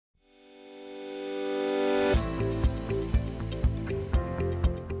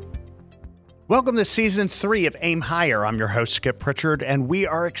Welcome to Season 3 of Aim Higher. I'm your host, Skip Pritchard, and we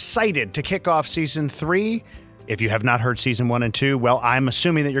are excited to kick off Season 3. If you have not heard Season 1 and 2, well, I'm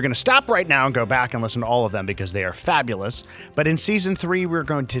assuming that you're going to stop right now and go back and listen to all of them because they are fabulous. But in Season 3, we're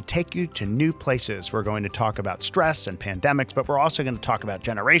going to take you to new places. We're going to talk about stress and pandemics, but we're also going to talk about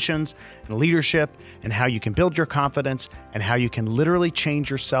generations and leadership and how you can build your confidence and how you can literally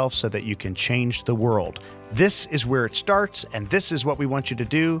change yourself so that you can change the world. This is where it starts, and this is what we want you to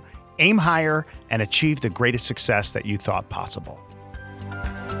do. Aim higher and achieve the greatest success that you thought possible.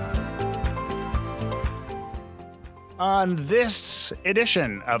 On this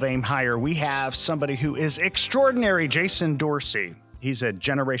edition of Aim Higher, we have somebody who is extraordinary, Jason Dorsey. He's a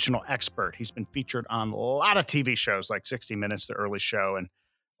generational expert. He's been featured on a lot of TV shows like 60 Minutes, The Early Show, and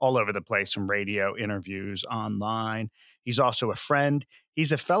all over the place from radio, interviews, online. He's also a friend.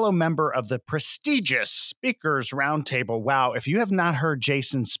 He's a fellow member of the prestigious Speakers Roundtable. Wow, if you have not heard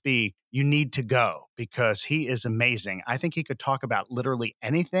Jason speak, you need to go because he is amazing. I think he could talk about literally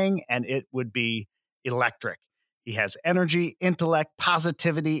anything and it would be electric. He has energy, intellect,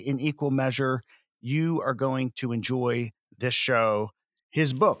 positivity in equal measure. You are going to enjoy this show.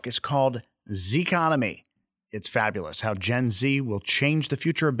 His book is called Zeconomy. It's fabulous how Gen Z will change the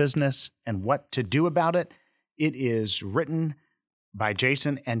future of business and what to do about it. It is written by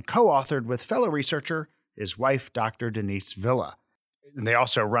Jason and co-authored with fellow researcher, his wife, Dr. Denise Villa. They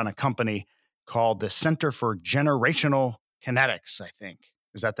also run a company called the Center for Generational Kinetics, I think.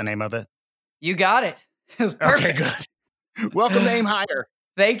 Is that the name of it? You got it. It was perfect. Okay, good. Welcome to Aim Higher.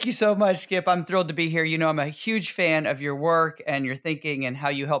 Thank you so much, Skip. I'm thrilled to be here. You know, I'm a huge fan of your work and your thinking and how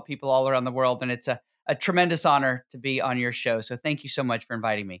you help people all around the world. And it's a tremendous honor to be on your show. So thank you so much for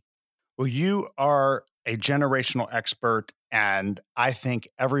inviting me. Well, you are a generational expert, and I think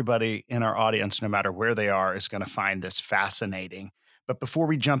everybody in our audience, no matter where they are, is going to find this fascinating. But before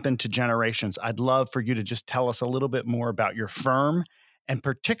we jump into generations, I'd love for you to just tell us a little bit more about your firm and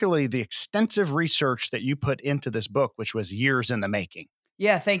particularly the extensive research that you put into this book, which was years in the making.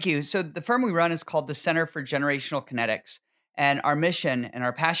 Yeah, thank you. So the firm we run is called the Center for Generational Kinetics. And our mission and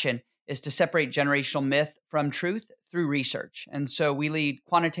our passion is to separate generational myth from truth through research. And so we lead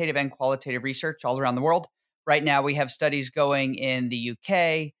quantitative and qualitative research all around the world. Right now, we have studies going in the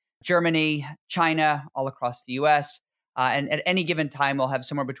UK, Germany, China, all across the US. And at any given time, we'll have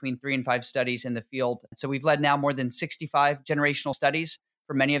somewhere between 3 and 5 studies in the field. So we've led now more than 65 generational studies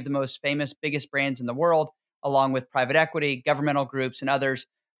for many of the most famous, biggest brands in the world, along with private equity, governmental groups, and others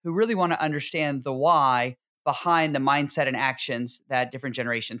who really want to understand the why behind the mindset and actions that different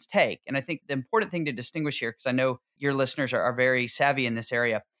generations take. And I think the important thing to distinguish here, because I know your listeners are very savvy in this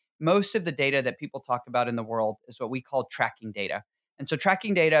area, most of the data that people talk about in the world is what we call tracking data. And so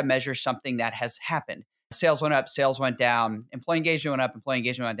tracking data measures something that has happened. Sales went up, sales went down, employee engagement went up, employee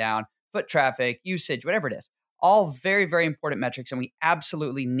engagement went down, foot traffic, usage, whatever it is. All very, very important metrics, and we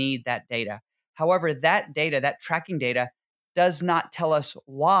absolutely need that data. However, that data, that tracking data, does not tell us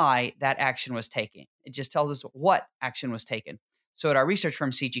why that action was taken. It just tells us what action was taken. So at our research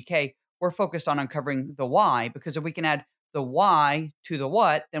firm, CGK, we're focused on uncovering the why, because if we can add the why to the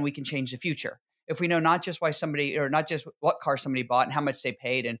what, then we can change the future. If we know not just why somebody, or not just what car somebody bought and how much they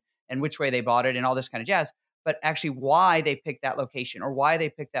paid and which way they bought it and all this kind of jazz, but actually why they picked that location or why they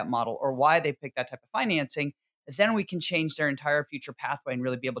picked that model or why they picked that type of financing, then we can change their entire future pathway and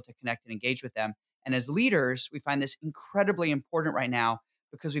really be able to connect and engage with them. And as leaders, we find this incredibly important right now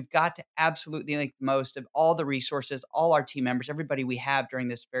because we've got to absolutely make the most of all the resources, all our team members, everybody we have during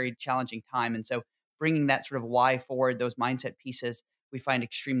this very challenging time. And so bringing that sort of why forward, those mindset pieces, we find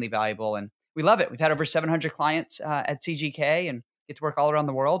extremely valuable. And we love it. We've had over 700 clients at CGK and get to work all around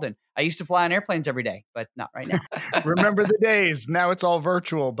the world. And I used to fly on airplanes every day, but not right now. Remember the days. Now it's all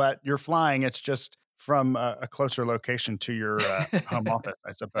virtual, but you're flying. It's just from a closer location to your home office,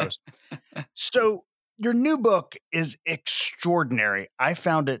 I suppose. So your new book is extraordinary. I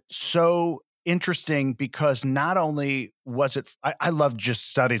found it so interesting because not only was it, I love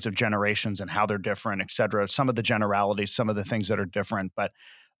just studies of generations and how they're different, et cetera. Some of the generalities, some of the things that are different, but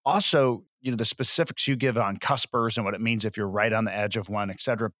also, the specifics you give on cuspers and what it means if you're right on the edge of one, et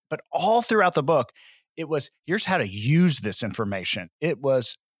cetera. But all throughout the book, it was, here's how to use this information. It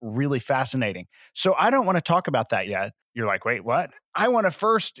was really fascinating. So I don't want to talk about that yet. You're like, wait, what? I want to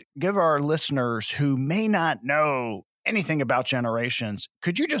first give our listeners who may not know anything about generations,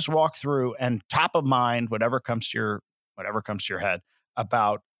 could you just walk through and top of mind, whatever comes to your head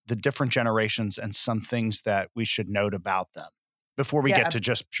about the different generations and some things that we should note about them before we get to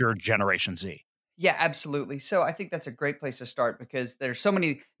just pure Generation Z? Yeah, absolutely. So I think that's a great place to start because there's so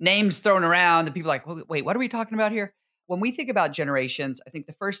many names thrown around that people are like, wait, what are we talking about here? when we think about generations, I think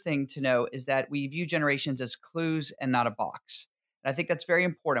the first thing to know is that we view generations as clues and not a box. And I think that's very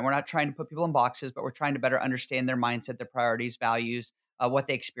important. We're not trying to put people in boxes, but we're trying to better understand their mindset, their priorities, values, what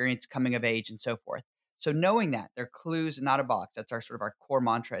they experience coming of age, and so forth. So knowing that they're clues and not a box, that's our sort of our core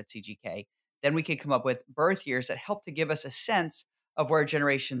mantra at CGK. Then we can come up with birth years that help to give us a sense of where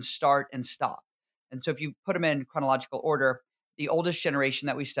generations start and stop. And so if you put them in chronological order, the oldest generation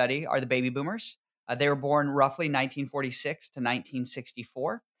that we study are the baby boomers. They were born roughly 1946 to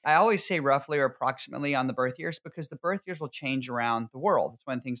 1964. I always say roughly or approximately on the birth years because the birth years will change around the world. It's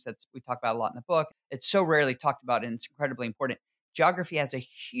one of the things that we talk about a lot in the book. It's so rarely talked about and it's incredibly important. Geography has a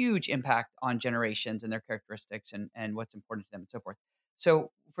huge impact on generations and their characteristics and what's important to them and so forth.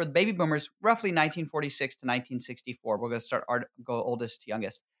 So for the baby boomers, roughly 1946 to 1964, we're going to go oldest to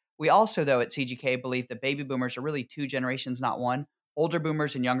youngest. We also, though, at CGK believe that baby boomers are really two generations, not one. Older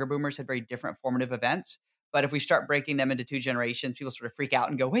boomers and younger boomers had very different formative events. But if we start breaking them into two generations, people sort of freak out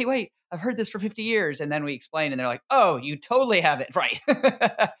and go, wait, I've heard this for 50 years. And then we explain and they're like, oh, you totally have it right.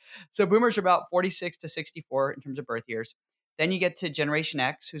 So boomers are about 46 to 64 in terms of birth years. Then you get to Generation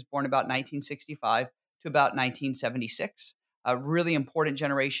X, who's born about 1965 to about 1976. A really important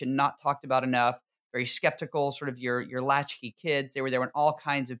generation, not talked about enough, very skeptical, sort of your latchkey kids. They were there when all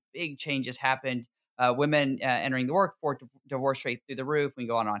kinds of big changes happened. Women entering the workforce, divorce rate through the roof, we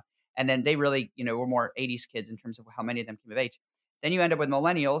go on and on. And then they really, were more 80s kids in terms of how many of them came of age. Then you end up with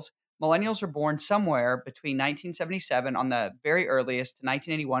millennials. Millennials are born somewhere between 1977 on the very earliest to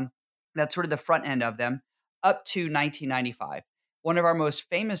 1981. That's sort of the front end of them up to 1995. One of our most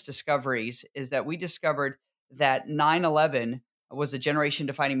famous discoveries is that we discovered that 9/11 was a generation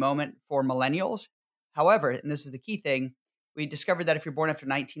defining moment for millennials. However, and this is the key thing, we discovered that if you're born after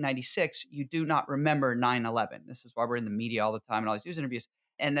 1996, you do not remember 9/11. This is why we're in the media all the time and all these news interviews.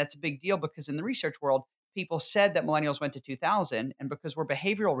 And that's a big deal because in the research world, people said that millennials went to 2000. And because we're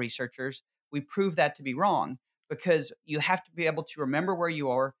behavioral researchers, we prove that to be wrong because you have to be able to remember where you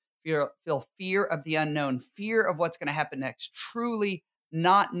are, feel fear of the unknown, fear of what's going to happen next, truly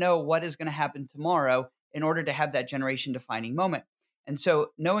not know what is going to happen tomorrow in order to have that generation defining moment. And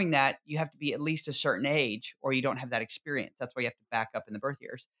so knowing that you have to be at least a certain age or you don't have that experience. That's why you have to back up in the birth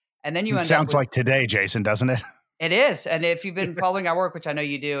years. And then you end up sounds with, like today, Jason, doesn't it? It is. And if you've been following our work, which I know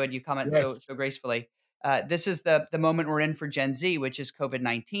you do, and you comment Yes. so gracefully, this is the moment we're in for Gen Z, which is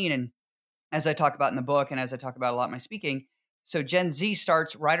COVID-19. And as I talk about in the book and as I talk about a lot in my speaking, so Gen Z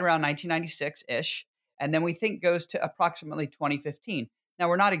starts right around 1996-ish, and then we think goes to approximately 2015. Now,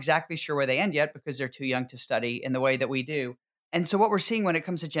 we're not exactly sure where they end yet because they're too young to study in the way that we do. And so what we're seeing when it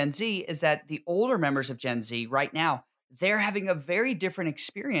comes to Gen Z is that the older members of Gen Z right now, they're having a very different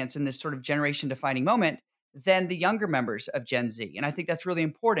experience in this sort of generation defining moment than the younger members of Gen Z. And I think that's really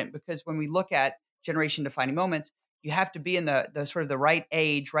important because when we look at generation defining moments, you have to be in the sort of the right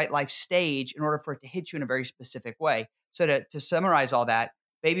age, right life stage in order for it to hit you in a very specific way. So to summarize all that,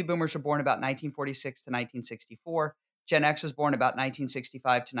 baby boomers were born about 1946 to 1964. Gen X was born about 1965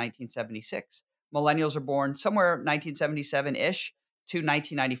 to 1976. Millennials were born somewhere 1977-ish to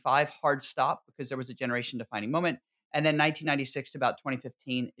 1995, hard stop because there was a generation defining moment. And then 1996 to about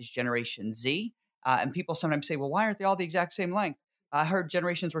 2015 is Generation Z. And people sometimes say, well, why aren't they all the exact same length? I heard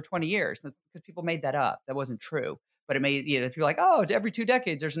generations were 20 years. That's because people made that up. That wasn't true. But it made, people like, oh, every 2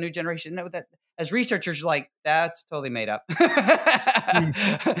 decades, there's a new generation. No, that as researchers, like, that's totally made up.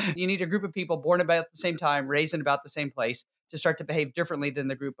 You need a group of people born about the same time, raised in about the same place to start to behave differently than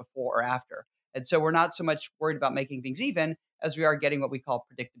the group before or after. And so we're not so much worried about making things even as we are getting what we call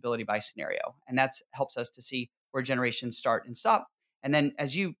predictability by scenario. And that helps us to see where generations start and stop. And then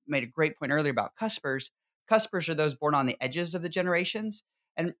as you made a great point earlier about cuspers are those born on the edges of the generations.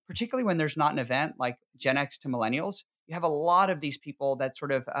 And particularly when there's not an event like Gen X to millennials, you have a lot of these people that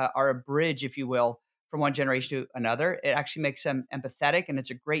sort of are a bridge, if you will, from one generation to another. It actually makes them empathetic and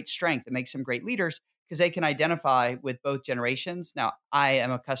it's a great strength. It makes them great leaders because they can identify with both generations. Now, I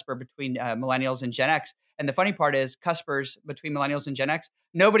am a cusper between millennials and Gen X. And the funny part is cuspers between millennials and Gen X,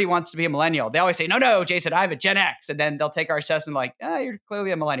 nobody wants to be a millennial. They always say, no, Jason, I'm a Gen X. And then they'll take our assessment like, you're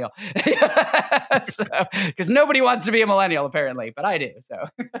clearly a millennial. Because nobody wants to be a millennial, apparently, but I do. So,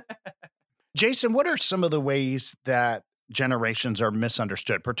 Jason, what are some of the ways that generations are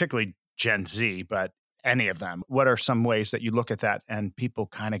misunderstood, particularly Gen Z, but any of them? What are some ways that you look at that and people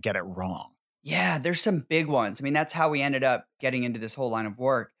kind of get it wrong? Yeah, there's some big ones. I mean, that's how we ended up getting into this whole line of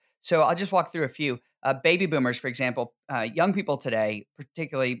work. So I'll just walk through a few. Baby boomers, for example, young people today,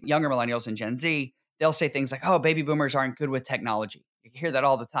 particularly younger millennials and Gen Z, they'll say things like, oh, baby boomers aren't good with technology. You hear that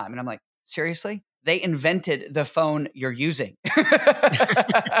all the time. And I'm like, seriously? they invented the phone you're using.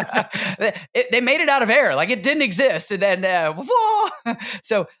 They made it out of air, like it didn't exist. And then,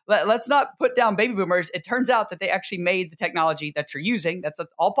 so let's not put down baby boomers. It turns out that they actually made the technology that you're using. That's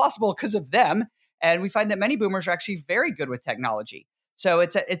all possible because of them. And we find that many boomers are actually very good with technology. So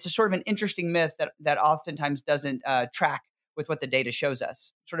it's a sort of an interesting myth that oftentimes doesn't track with what the data shows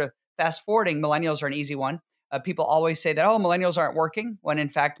us. Sort of fast forwarding, millennials are an easy one. People always say that, millennials aren't working, when in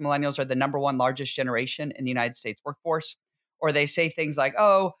fact, millennials are the number one largest generation in the United States workforce. Or they say things like,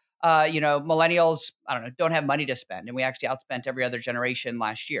 millennials, I don't know, don't have money to spend. And we actually outspent every other generation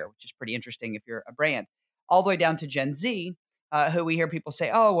last year, which is pretty interesting if you're a brand. All the way down to Gen Z, who we hear people say,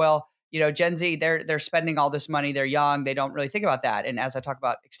 Gen Z, they're spending all this money. They're young. They don't really think about that. And as I talk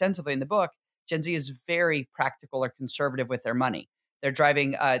about extensively in the book, Gen Z is very practical or conservative with their money. They're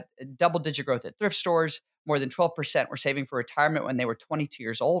driving double-digit growth at thrift stores. More than 12% were saving for retirement when they were 22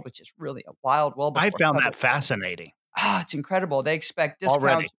 years old, which is really a wild, I found that fascinating. It's incredible. They expect discounts,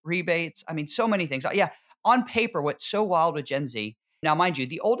 already. Rebates. I mean, so many things. Yeah, on paper, what's so wild with Gen Z. Now, mind you,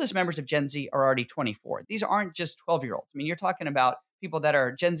 the oldest members of Gen Z are already 24. These aren't just 12-year-olds. I mean, you're talking about people that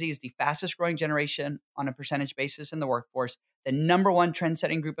are Gen Z is the fastest growing generation on a percentage basis in the workforce, the number one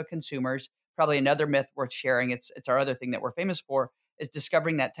trend-setting group of consumers. Probably another myth worth sharing. It's our other thing that we're famous for, is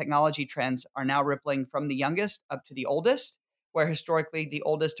discovering that technology trends are now rippling from the youngest up to the oldest, where historically the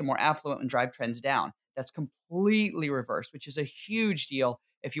oldest and more affluent would drive trends down. That's completely reversed, which is a huge deal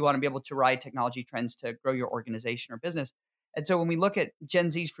if you want to be able to ride technology trends to grow your organization or business. And so when we look at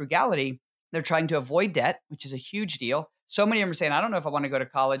Gen Z's frugality, they're trying to avoid debt, which is a huge deal. So many of them are saying, I don't know if I want to go to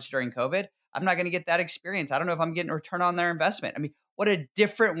college during COVID. I'm not going to get that experience. I don't know if I'm getting a return on their investment. I mean, what a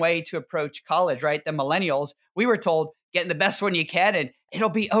different way to approach college, right? The millennials, we were told, getting the best one you can and it'll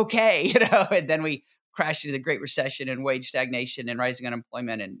be okay, and then we crashed into the Great Recession and wage stagnation and rising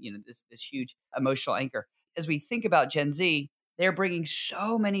unemployment and, this huge emotional anchor. As we think about Gen Z, they're bringing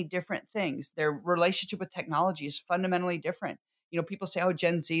so many different things. Their relationship with technology is fundamentally different. People say,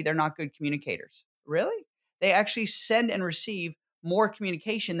 Gen Z, they're not good communicators. Really? They actually send and receive more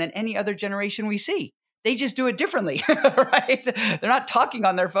communication than any other generation we see. They just do it differently, right? They're not talking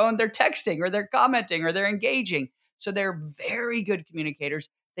on their phone. They're texting or they're commenting or they're engaging. So they're very good communicators.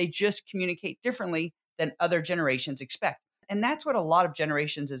 They just communicate differently than other generations expect. And that's what a lot of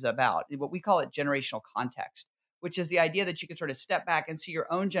generations is about. What we call it generational context, which is the idea that you can sort of step back and see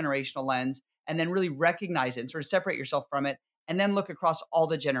your own generational lens and then really recognize it and sort of separate yourself from it and then look across all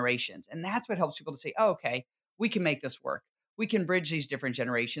the generations. And that's what helps people to say, okay, we can make this work. We can bridge these different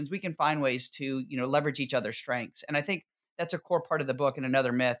generations. We can find ways to, leverage each other's strengths. And I think that's a core part of the book and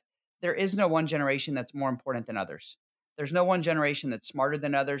another myth. There is no one generation that's more important than others. There's no one generation that's smarter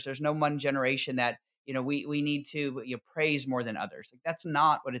than others. There's no one generation that, we need to praise more than others. Like, that's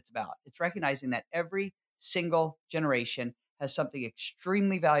not what it's about. It's recognizing that every single generation has something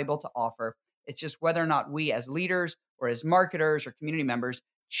extremely valuable to offer. It's just whether or not we as leaders or as marketers or community members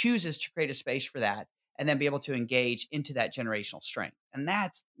chooses to create a space for that and then be able to engage into that generational strength. And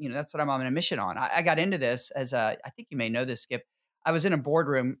that's what I'm on a mission on. I got into this as I think you may know this, Skip. I was in a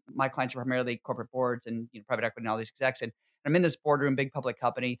boardroom. My clients are primarily corporate boards and private equity and all these execs. And I'm in this boardroom, big public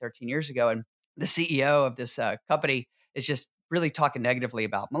company 13 years ago. And the CEO of this company is just really talking negatively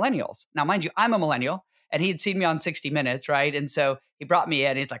about millennials. Now, mind you, I'm a millennial and he had seen me on 60 Minutes, right? And so he brought me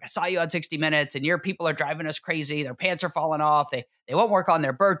in. He's like, I saw you on 60 Minutes and your people are driving us crazy. Their pants are falling off. They won't work on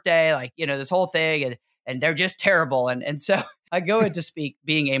their birthday, like, this whole thing. And they're just terrible. And so I go in to speak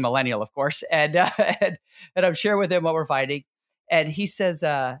being a millennial, of course. And I'm sharing with him what we're finding. And he says,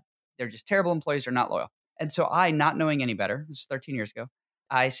 they're just terrible employees, they're not loyal. And so I, not knowing any better, this is 13 years ago,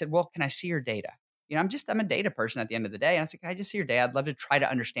 I said, well, can I see your data? I'm a data person at the end of the day. And I said, can I just see your data? I'd love to try to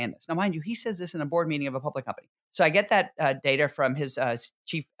understand this. Now, mind you, he says this in a board meeting of a public company. So I get that data from his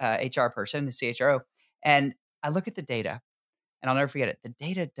chief HR person, his CHRO, and I look at the data and I'll never forget it. The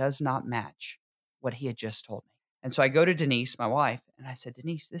data does not match what he had just told me. And so I go to Denise, my wife, and I said,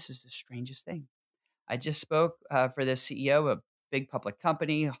 Denise, this is the strangest thing. I just spoke for the CEO of a big public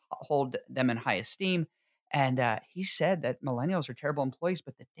company, hold them in high esteem. And he said that millennials are terrible employees,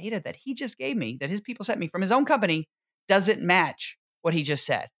 but the data that he just gave me, that his people sent me from his own company, doesn't match what he just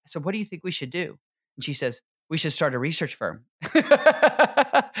said. I said, what do you think we should do? And she says, we should start a research firm.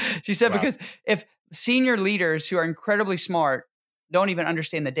 She said, wow. Because if senior leaders who are incredibly smart don't even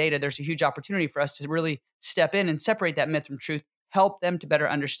understand the data, there's a huge opportunity for us to really step in and separate that myth from truth, help them to better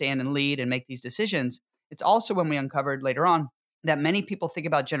understand and lead and make these decisions. It's also when we uncovered later on that many people think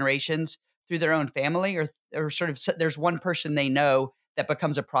about generations through their own family or sort of there's one person they know that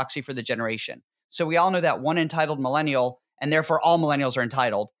becomes a proxy for the generation. So we all know that one entitled millennial, and therefore all millennials are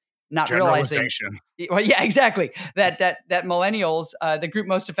entitled. not realizing. Generalization. Well, yeah, exactly. That millennials, the group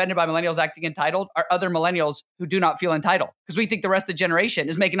most offended by millennials acting entitled, are other millennials who do not feel entitled because we think the rest of the generation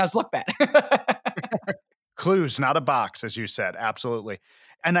is making us look bad. Clues, not a box, as you said. Absolutely.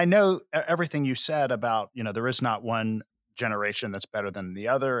 And I know everything you said about, there is not one generation that's better than the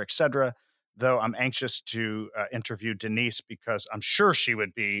other, et cetera. Though I'm anxious to interview Denise because I'm sure she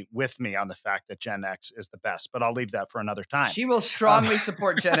would be with me on the fact that Gen X is the best, but I'll leave that for another time. She will strongly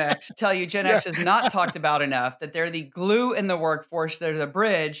support Gen X. Tell you Gen X is not talked about enough, that they're the glue in the workforce. They're the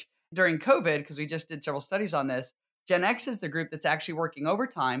bridge during COVID, because we just did several studies on this. Gen X is the group that's actually working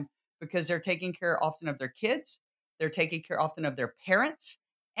overtime because they're taking care often of their kids, they're taking care often of their parents,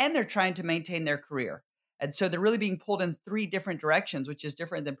 and they're trying to maintain their career. And so they're really being pulled in three different directions, which is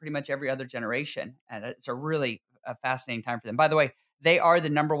different than pretty much every other generation. And it's a really fascinating time for them. By the way, they are the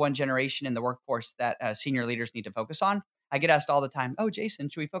number one generation in the workforce that senior leaders need to focus on. I get asked all the time, oh, Jason,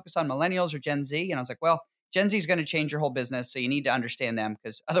 should we focus on millennials or Gen Z? And I was like, well, Gen Z is going to change your whole business. So you need to understand them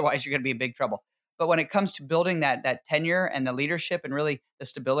because otherwise you're going to be in big trouble. But when it comes to building that tenure and the leadership and really the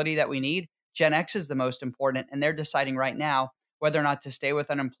stability that we need, Gen X is the most important. And they're deciding right now whether or not to stay with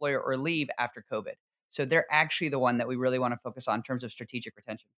an employer or leave after COVID. So they're actually the one that we really want to focus on in terms of strategic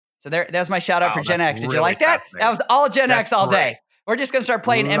retention. So that's my shout out for Gen X. Did you like that? That was all Gen X all day. We're just going to start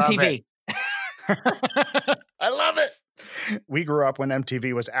playing MTV. I love it. We grew up when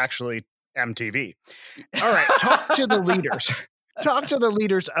MTV was actually MTV. All right. Talk to the leaders. Talk to the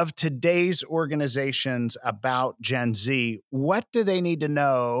leaders of today's organizations about Gen Z. What do they need to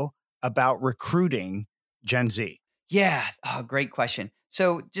know about recruiting Gen Z? Yeah. Oh, great question.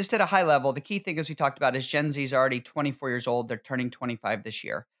 So just at a high level, the key thing as we talked about is Gen Z is already 24 years old. They're turning 25 this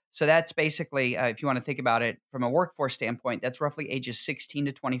year. So that's basically, if you want to think about it from a workforce standpoint, that's roughly ages 16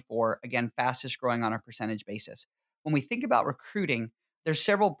 to 24. Again, fastest growing on a percentage basis. When we think about recruiting, there's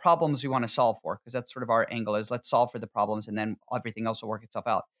several problems we want to solve for, because that's sort of our angle is let's solve for the problems and then everything else will work itself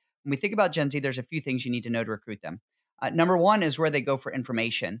out. When we think about Gen Z, there's a few things you need to know to recruit them. Number one is where they go for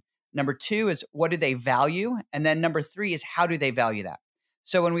information. Number two is what do they value? And then number three is how do they value that?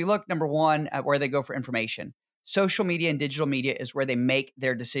 So when we look, number one, at where they go for information, social media and digital media is where they make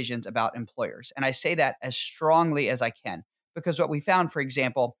their decisions about employers. And I say that as strongly as I can, because what we found, for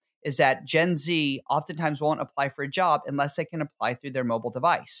example, is that Gen Z oftentimes won't apply for a job unless they can apply through their mobile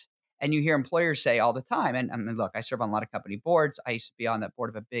device. And you hear employers say all the time, and look, I serve on a lot of company boards. I used to be on the board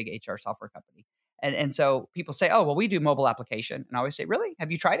of a big HR software company. And so people say, oh, well, we do mobile application. And I always say, really?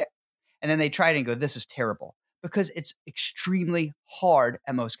 Have you tried it? And then they try it and go, this is terrible, because it's extremely hard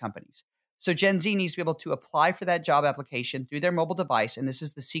at most companies. So Gen Z needs to be able to apply for that job application through their mobile device. And this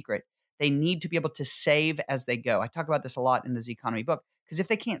is the secret. They need to be able to save as they go. I talk about this a lot in the Z Economy book, because if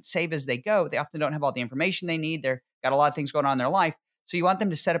they can't save as they go, they often don't have all the information they need. They've got a lot of things going on in their life. So you want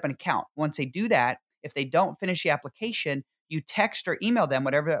them to set up an account. Once they do that, if they don't finish the application, you text or email them,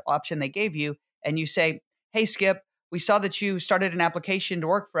 whatever option they gave you, and you say, hey, Skip, we saw that you started an application to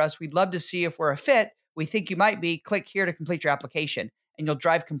work for us. We'd love to see if we're a fit. We think you might be. Click here to complete your application. And you'll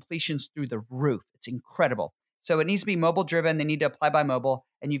drive completions through the roof. It's incredible. So it needs to be mobile driven. They need to apply by mobile.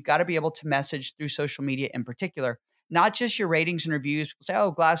 And you've got to be able to message through social media in particular, not just your ratings and reviews. People say,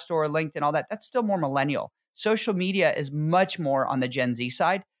 oh, Glassdoor, LinkedIn, all that. That's still more millennial. Social media is much more on the Gen Z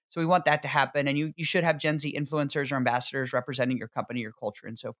side. So we want that to happen. And you should have Gen Z influencers or ambassadors representing your company, your culture,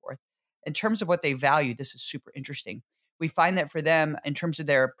 and so forth. In terms of what they value, this is super interesting. We find that for them, in terms of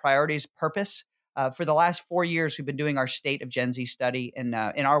their priorities, purpose, for the last 4 years, we've been doing our State of Gen Z study. And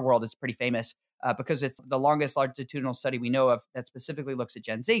in our world, it's pretty famous because it's the longest longitudinal study we know of that specifically looks at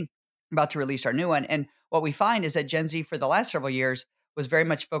Gen Z. I'm about to release our new one. And what we find is that Gen Z for the last several years was very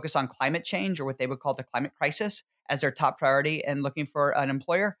much focused on climate change, or what they would call the climate crisis, as their top priority and looking for an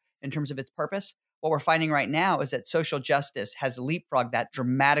employer in terms of its purpose. What we're finding right now is that social justice has leapfrogged that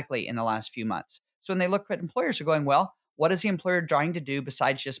dramatically in the last few months. So when they look at employers, are going, well, what is the employer trying to do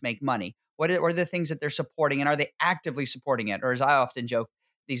besides just make money? What are the things that they're supporting, and are they actively supporting it? Or as I often joke,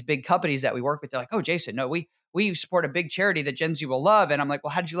 these big companies that we work with, they're like, oh, Jason, no, we support a big charity that Gen Z will love. And I'm like,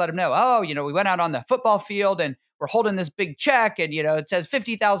 well, how did you let them know? Oh, we went out on the football field and we're holding this big check and, it says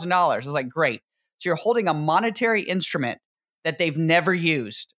 $50,000. It's like, great. So you're holding a monetary instrument that they've never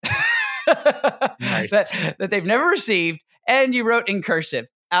used, Nice. that they've never received. And you wrote in cursive,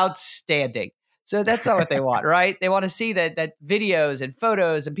 outstanding. So that's not what they want, right? They want to see that videos and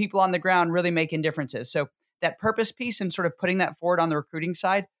photos and people on the ground really making differences. So that purpose piece and sort of putting that forward on the recruiting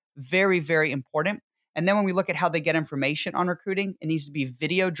side, very, very important. And then when we look at how they get information on recruiting, it needs to be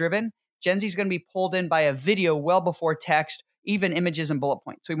video driven. Gen Z is going to be pulled in by a video well before text, even images and bullet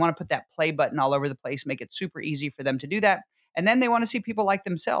points. So we want to put that play button all over the place, make it super easy for them to do that. And then they want to see people like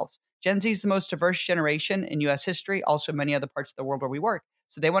themselves. Gen Z is the most diverse generation in US history, also many other parts of the world where we work.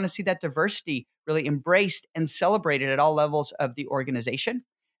 So they want to see that diversity really embraced and celebrated at all levels of the organization.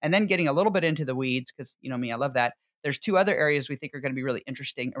 And then getting a little bit into the weeds, because you know me, I love that. There's two other areas we think are going to be really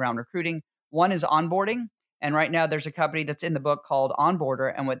interesting around recruiting. One is onboarding. And right now there's a company that's in the book called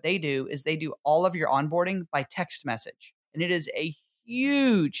Onboarder. And what they do is they do all of your onboarding by text message. And it is a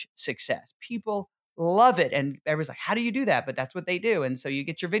huge success. People love it. And everybody's like, how do you do that? But that's what they do. And so you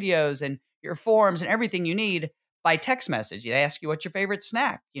get your videos and your forms and everything you need by text message. They ask you what's your favorite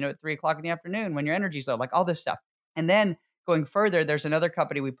snack, at 3 o'clock in the afternoon when your energy's low, like all this stuff. And then going further, there's another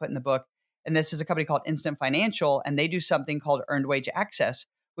company we put in the book, and this is a company called Instant Financial, and they do something called earned wage access,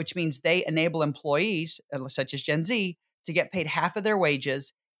 which means they enable employees, such as Gen Z, to get paid half of their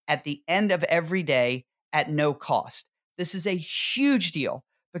wages at the end of every day at no cost. This is a huge deal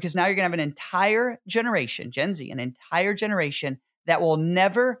because now you're going to have an entire generation, Gen Z, an entire generation that will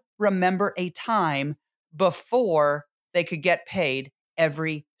never remember a time before they could get paid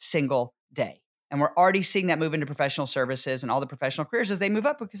every single day. And we're already seeing that move into professional services and all the professional careers as they move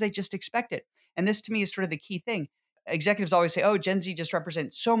up because they just expect it. And this to me is sort of the key thing. Executives always say, oh, Gen Z just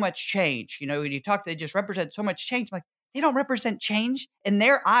represents so much change. When you talk, they just represent so much change. I'm like, they don't represent change. In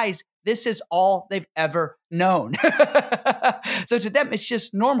their eyes, this is all they've ever known. So to them, it's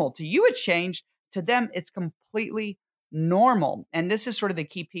just normal. To you, it's change. To them, it's completely normal. And this is sort of the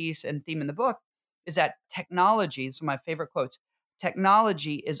key piece and theme in the book is that technology, this is one of my favorite quotes,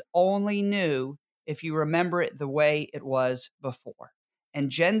 technology is only new if you remember it the way it was before.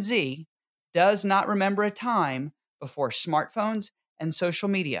 And Gen Z does not remember a time before smartphones and social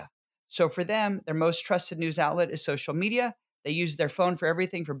media. So for them, their most trusted news outlet is social media. They use their phone for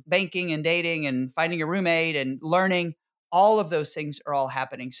everything from banking and dating and finding a roommate and learning. All of those things are all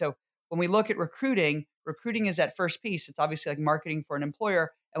happening. So when we look at recruiting is that first piece. It's obviously like marketing for an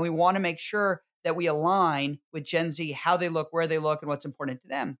employer. And we want to make sure that we align with Gen Z, how they look, where they look, and what's important to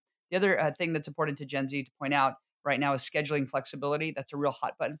them. The other thing that's important to Gen Z to point out right now is scheduling flexibility. That's a real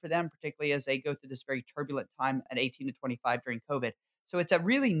hot button for them, particularly as they go through this very turbulent time at 18 to 25 during COVID. So it's a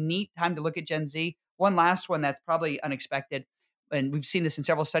really neat time to look at Gen Z. One last one that's probably unexpected, and we've seen this in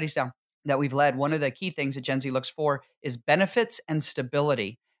several studies now that we've led. One of the key things that Gen Z looks for is benefits and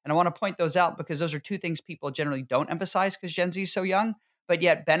stability. And I want to point those out because those are two things people generally don't emphasize because Gen Z is so young. But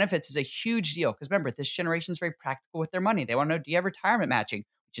yet benefits is a huge deal because remember, this generation is very practical with their money. They want to know, do you have retirement matching,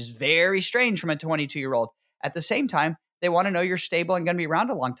 which is very strange from a 22-year-old. At the same time, they want to know you're stable and going to be around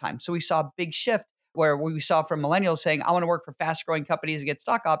a long time. So we saw a big shift where we saw from millennials saying, I want to work for fast growing companies and get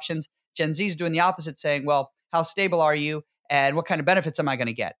stock options. Gen Z is doing the opposite, saying, well, how stable are you? And what kind of benefits am I going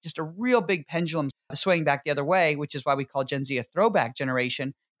to get? Just a real big pendulum swinging back the other way, which is why we call Gen Z a throwback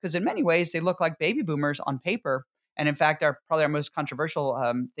generation, because in many ways, they look like baby boomers on paper. And in fact, probably our most controversial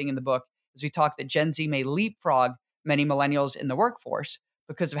thing in the book is we talk that Gen Z may leapfrog many millennials in the workforce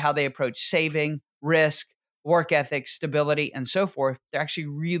because of how they approach saving, risk, work ethic, stability, and so forth. They're actually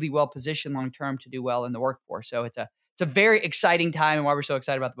really well positioned long term to do well in the workforce. So it's a very exciting time and why we're so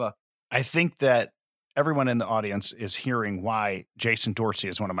excited about the book. I think that everyone in the audience is hearing why Jason Dorsey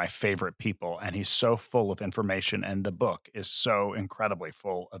is one of my favorite people, and he's so full of information, and the book is so incredibly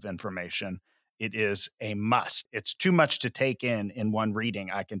full of information. It is a must. It's too much to take in one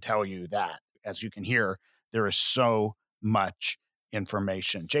reading. I can tell you that. As you can hear, there is so much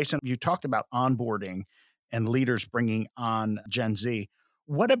information. Jason, you talked about onboarding and leaders bringing on Gen Z.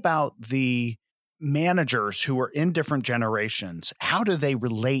 What about the managers who are in different generations? How do they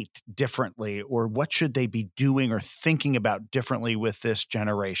relate differently, or what should they be doing or thinking about differently with this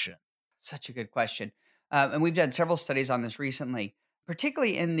generation? Such a good question. And we've done several studies on this recently,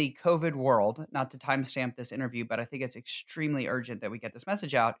 particularly in the COVID world, not to timestamp this interview, but I think it's extremely urgent that we get this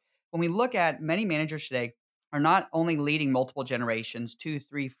message out. When we look at many managers today are not only leading multiple generations, 2,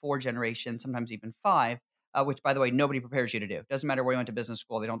 3, 4 generations, sometimes even 5, which by the way, nobody prepares you to do. Doesn't matter where you went to business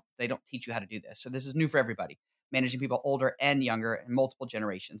school. They don't teach you how to do this. So this is new for everybody, managing people older and younger and multiple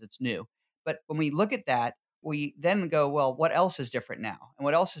generations. It's new. But when we look at that, we then go, well, what else is different now? And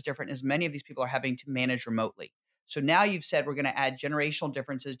what else is different is many of these people are having to manage remotely. So now you've said we're going to add generational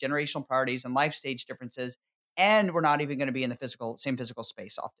differences, generational priorities, and life stage differences, and we're not even going to be in the same physical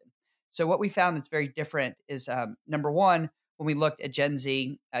space often. So what we found that's very different is number one, when we looked at Gen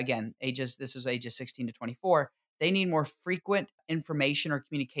Z, again, ages 16 to 24, they need more frequent information or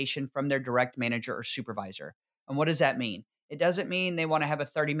communication from their direct manager or supervisor. And what does that mean? It doesn't mean they want to have a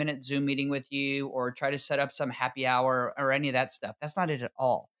 30-minute Zoom meeting with you or try to set up some happy hour or any of that stuff. That's not it at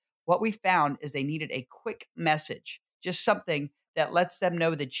all. What we found is they needed a quick message, just something that lets them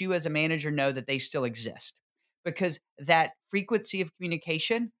know that you as a manager know that they still exist. because that frequency of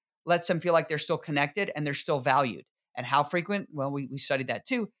communication lets them feel like they're still connected and they're still valued. And how frequent? Well, we studied that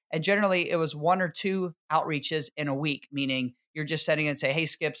too. And generally, it was 1 or 2 outreaches in a week, meaning you're just sending and say, "Hey,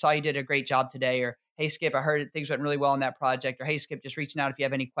 Skip, saw you did a great job today," or "Hey, Skip, I heard things went really well on that project," or "Hey, Skip, just reaching out if you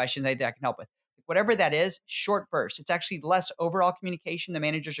have any questions, anything I can help with." Whatever that is, short bursts. It's actually less overall communication the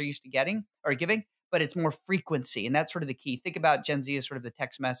managers are used to getting or giving, but it's more frequency. And that's sort of the key. Think about Gen Z as sort of the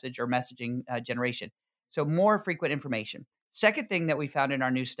text message or messaging generation. So more frequent information. Second thing that we found in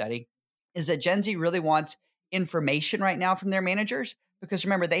our new study is that Gen Z really wants information right now from their managers because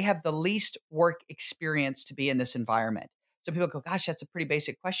remember, they have the least work experience to be in this environment. So people go, "Gosh, that's a pretty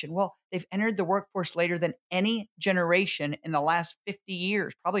basic question." Well, they've entered the workforce later than any generation in the last 50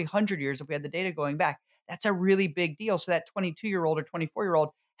 years, probably 100 years if we had the data going back. That's a really big deal. So that 22-year-old or 24-year-old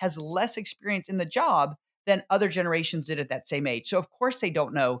has less experience in the job than other generations did at that same age. So of course they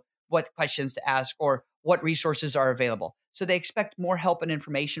don't know what questions to ask or what resources are available. So they expect more help and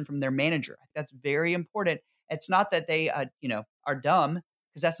information from their manager. That's very important. It's not that they, are dumb,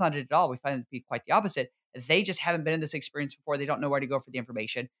 because that's not it at all. We find it to be quite the opposite. They just haven't been in this experience before. They don't know where to go for the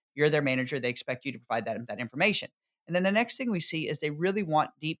information. You're their manager. They expect you to provide that information. And then the next thing we see is they really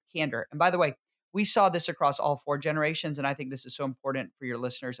want deep candor. And by the way, we saw this across all 4 generations. And I think this is so important for your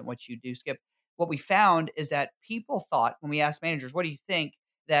listeners and what you do, Skip. What we found is that people thought when we asked managers, "What do you think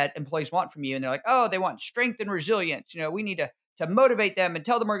that employees want from you?" And they're like, "Oh, they want strength and resilience. We need to motivate them and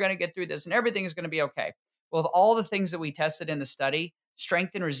tell them we're going to get through this and everything is going to be okay." Well, of all the things that we tested in the study,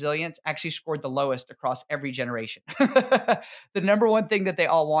 strength and resilience actually scored the lowest across every generation. The number one thing that they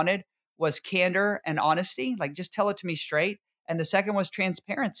all wanted was candor and honesty, like just tell it to me straight. And the second was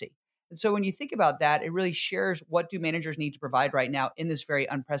transparency. And so when you think about that, it really shares what do managers need to provide right now in this very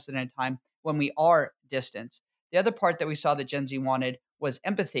unprecedented time when we are distance. The other part that we saw that Gen Z wanted was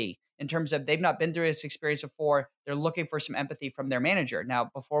empathy in terms of they've not been through this experience before. They're looking for some empathy from their manager.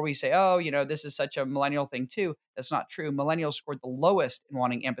 Now, before we say, "Oh, this is such a millennial thing too," that's not true. Millennials scored the lowest in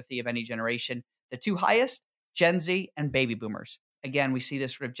wanting empathy of any generation. The 2 highest, Gen Z and baby boomers. Again, we see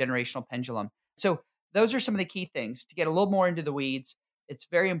this sort of generational pendulum. So those are some of the key things. To get a little more into the weeds, it's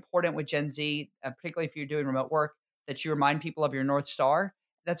very important with Gen Z, particularly if you're doing remote work, that you remind people of your North Star.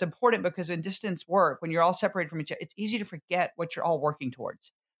 That's important because in distance work, when you're all separated from each other, it's easy to forget what you're all working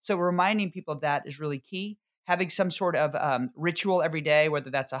towards. So reminding people of that is really key. Having some sort of ritual every day,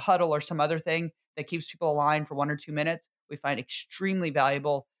 whether that's a huddle or some other thing that keeps people aligned for 1 or 2 minutes, we find extremely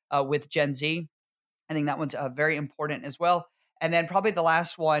valuable with Gen Z. I think that one's very important as well. And then probably the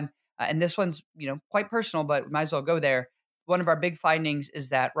last one, and this one's quite personal, but we might as well go there. One of our big findings is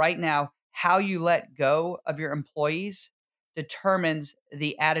that right now, how you let go of your employees determines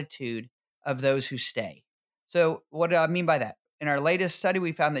the attitude of those who stay. So what do I mean by that? In our latest study,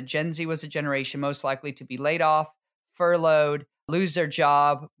 we found that Gen Z was a generation most likely to be laid off, furloughed, lose their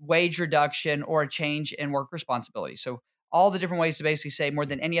job, wage reduction, or a change in work responsibility. So all the different ways to basically say more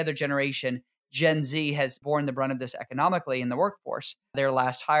than any other generation, Gen Z has borne the brunt of this economically in the workforce. They're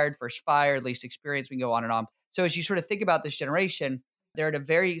last hired, first fired, least experienced. We can go on and on. So as you sort of think about this generation, they're at a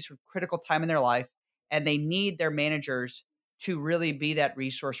very sort of critical time in their life, and they need their managers to really be that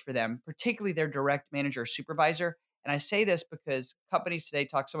resource for them, particularly their direct manager or supervisor. And I say this because companies today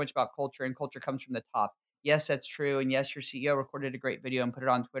talk so much about culture, and culture comes from the top. Yes, that's true. And yes, your CEO recorded a great video and put it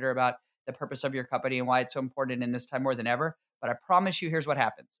on Twitter about the purpose of your company and why it's so important in this time more than ever. But I promise you, here's what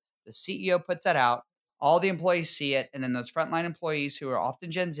happens. The CEO puts that out, all the employees see it, and then those frontline employees who are often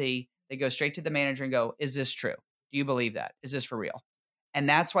Gen Z, they go straight to the manager and go, "Is this true? Do you believe that? Is this for real?" And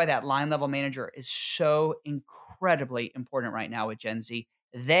that's why that line level manager is so incredibly important right now with Gen Z.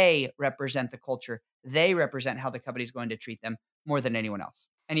 They represent the culture. They represent how the company is going to treat them more than anyone else.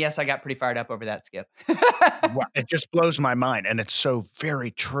 And yes, I got pretty fired up over that, Skip. Wow, it just blows my mind. And it's so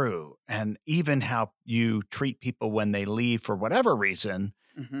very true. And even how you treat people when they leave for whatever reason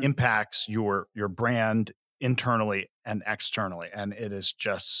Mhm. impacts your brand internally and externally. And it is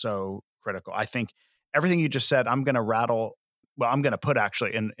just so critical. I think everything you just said, I'm going to put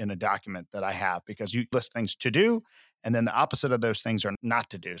actually in a document that I have, because you list things to do, and then the opposite of those things are not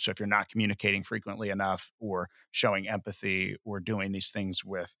to do. So if you're not communicating frequently enough or showing empathy or doing these things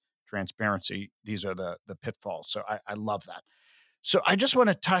with transparency, these are the pitfalls. So I love that. So I just want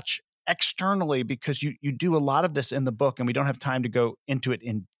to touch externally, because you do a lot of this in the book, and we don't have time to go into it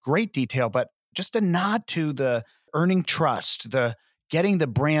in great detail, but just a nod to the earning trust, the getting the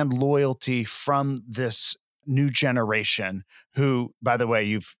brand loyalty from this new generation who, by the way,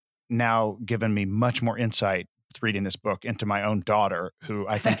 you've now given me much more insight reading this book into my own daughter, who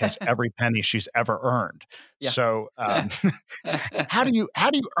I think has every penny she's ever earned. Yeah. So, how do you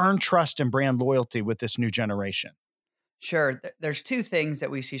earn trust and brand loyalty with this new generation? Sure. There's two things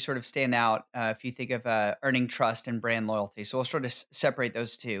that we see sort of stand out if you think of earning trust and brand loyalty. So we'll sort of separate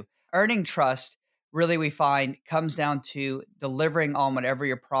those two. Earning trust, really, we find comes down to delivering on whatever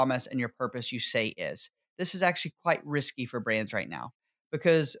your promise and your purpose you say is. This is actually quite risky for brands right now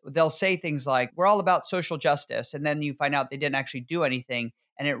because they'll say things like, we're all about social justice. And then you find out they didn't actually do anything.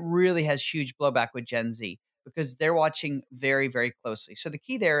 And it really has huge blowback with Gen Z because they're watching very, very closely. So the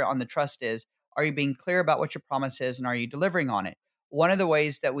key there on the trust is, are you being clear about what your promise is and are you delivering on it? One of the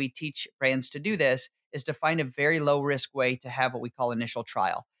ways that we teach brands to do this is to find a very low risk way to have what we call initial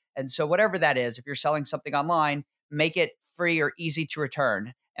trial. And so, whatever that is, if you're selling something online, make it free or easy to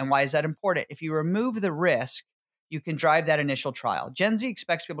return. And why is that important? If you remove the risk, you can drive that initial trial. Gen Z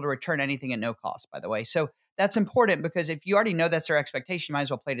expects people to return anything at no cost, by the way. So, that's important because if you already know that's their expectation, you might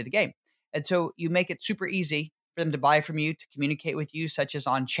as well play to the game. And so, you make it super easy for them to buy from you, to communicate with you, such as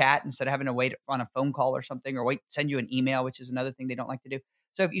on chat instead of having to wait on a phone call or something, or send you an email, which is another thing they don't like to do.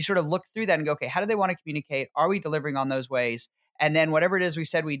 So if you sort of look through that and go, okay, how do they want to communicate? Are we delivering on those ways? And then whatever it is we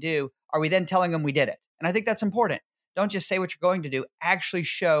said we do, are we then telling them we did it? And I think that's important. Don't just say what you're going to do, actually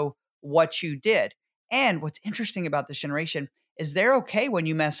show what you did. And what's interesting about this generation is they're okay when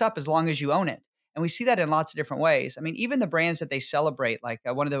you mess up as long as you own it. And we see that in lots of different ways. I mean, even the brands that they celebrate, like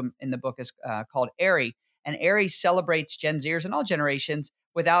one of them in the book is called Aerie. And Aerie celebrates Gen Zers and all generations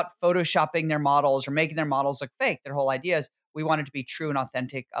without photoshopping their models or making their models look fake. Their whole idea is we want it to be true and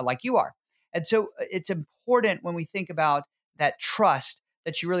authentic like you are. And so it's important when we think about that trust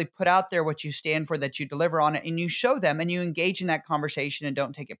that you really put out there what you stand for, that you deliver on it, and you show them and you engage in that conversation and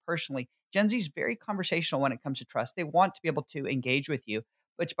don't take it personally. Gen Z is very conversational when it comes to trust. They want to be able to engage with you,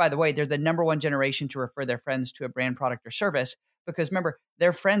 which, by the way, they're the number one generation to refer their friends to a brand, product, or service because remember,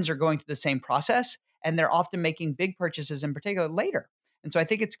 their friends are going through the same process and they're often making big purchases in particular later. And so I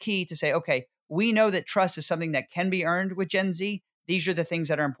think it's key to say, okay, we know that trust is something that can be earned with Gen Z. These are the things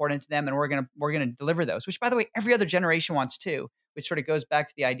that are important to them, and we're gonna deliver those. Which, by the way, every other generation wants too. Which sort of goes back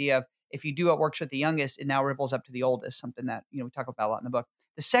to the idea of if you do what works with the youngest, it now ripples up to the oldest. Something that we talk about a lot in the book.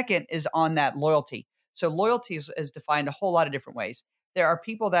 The second is on that loyalty. So loyalty is defined a whole lot of different ways. There are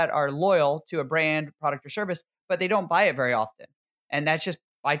people that are loyal to a brand, product, or service, but they don't buy it very often, and that's just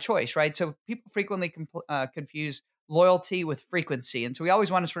by choice, right? So people frequently confuse loyalty with frequency. And so we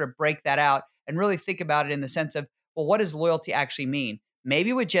always want to sort of break that out and really think about it in the sense of, well, what does loyalty actually mean?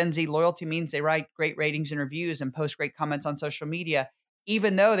 Maybe with Gen Z, loyalty means they write great ratings and reviews and post great comments on social media,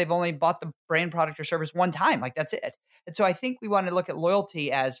 even though they've only bought the brand, product, or service one time. Like that's it. And so I think we want to look at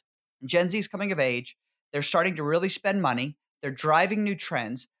loyalty as Gen Z's coming of age. They're starting to really spend money. They're driving new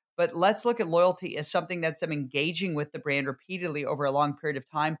trends. But let's look at loyalty as something that's them engaging with the brand repeatedly over a long period of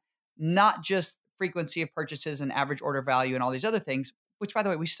time, not just frequency of purchases and average order value and all these other things, which, by the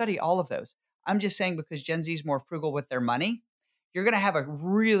way, we study all of those. I'm just saying because Gen Z is more frugal with their money, you're going to have a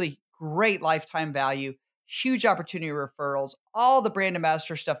really great lifetime value, huge opportunity referrals, all the brand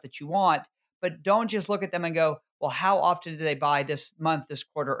ambassador stuff that you want. But don't just look at them and go, well, how often do they buy this month, this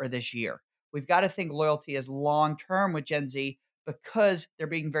quarter, or this year? We've got to think loyalty is long term with Gen Z because they're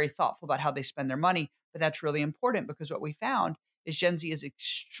being very thoughtful about how they spend their money. But that's really important because what we found is Gen Z is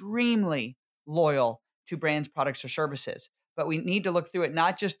extremely loyal to brands, products, or services. But we need to look through it,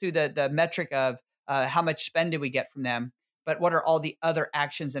 not just through the metric of how much spend did we get from them, but what are all the other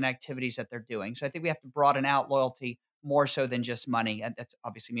actions and activities that they're doing. So I think we have to broaden out loyalty more so than just money. And that's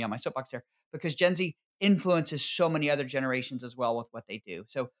obviously me on my soapbox there because Gen Z influences so many other generations as well with what they do.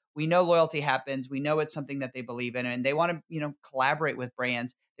 So we know loyalty happens. We know it's something that they believe in and they want to, collaborate with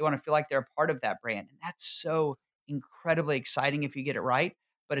brands. They want to feel like they're a part of that brand. And that's so incredibly exciting if you get it right.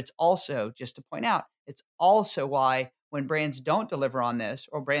 But it's also, just to point out, it's also why when brands don't deliver on this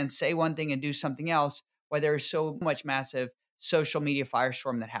or brands say one thing and do something else, why there's so much massive social media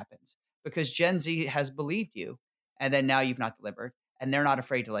firestorm that happens because Gen Z has believed you and then now you've not delivered and they're not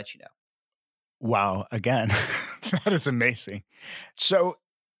afraid to let you know. Wow. Again, that is amazing. So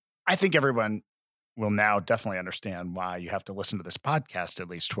I think everyone will now definitely understand why you have to listen to this podcast at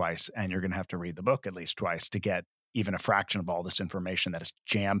least twice and you're going to have to read the book at least twice to get even a fraction of all this information that is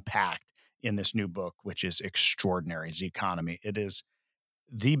jam-packed in this new book, which is Extraordinary: Z Economy. It is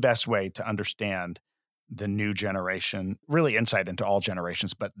the best way to understand the new generation, really insight into all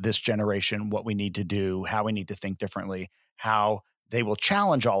generations, but this generation, what we need to do, how we need to think differently, how they will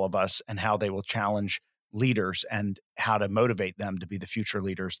challenge all of us and how they will challenge leaders and how to motivate them to be the future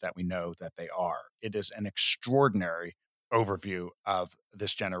leaders that we know that they are. It is an extraordinary overview of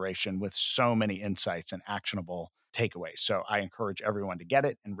this generation with so many insights and actionable takeaways. So I encourage everyone to get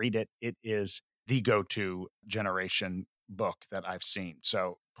it and read it. It is the go-to generation book that I've seen.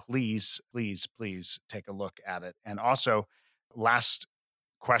 So please, please, please take a look at it. And also, last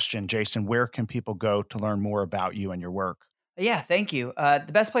question, Jason, where can people go to learn more about you and your work? Yeah, thank you.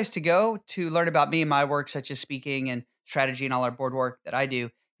 The best place to go to learn about me and my work, such as speaking and strategy and all our board work that I do,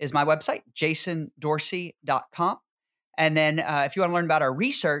 is my website, jasondorsey.com. And then if you want to learn about our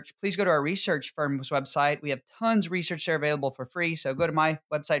research, please go to our research firm's website. We have tons of research there available for free. So go to my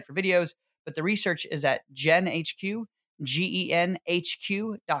website for videos. But the research is at genhq.com.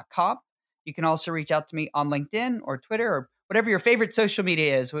 You can also reach out to me on LinkedIn or Twitter or whatever your favorite social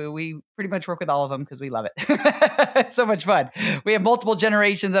media is. We pretty much work with all of them because we love it. It's so much fun. We have multiple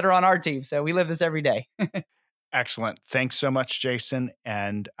generations that are on our team. So we live this every day. Excellent. Thanks so much, Jason.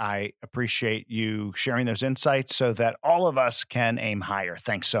 And I appreciate you sharing those insights so that all of us can aim higher.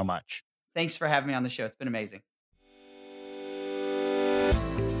 Thanks so much. Thanks for having me on the show. It's been amazing.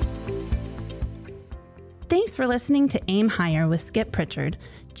 Thanks for listening to Aim Higher with Skip Pritchard.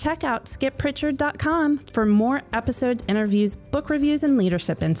 Check out skippritchard.com for more episodes, interviews, book reviews, and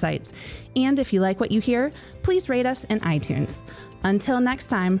leadership insights. And if you like what you hear, please rate us in iTunes. Until next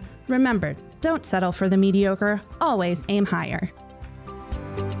time, remember, don't settle for the mediocre. Always aim higher.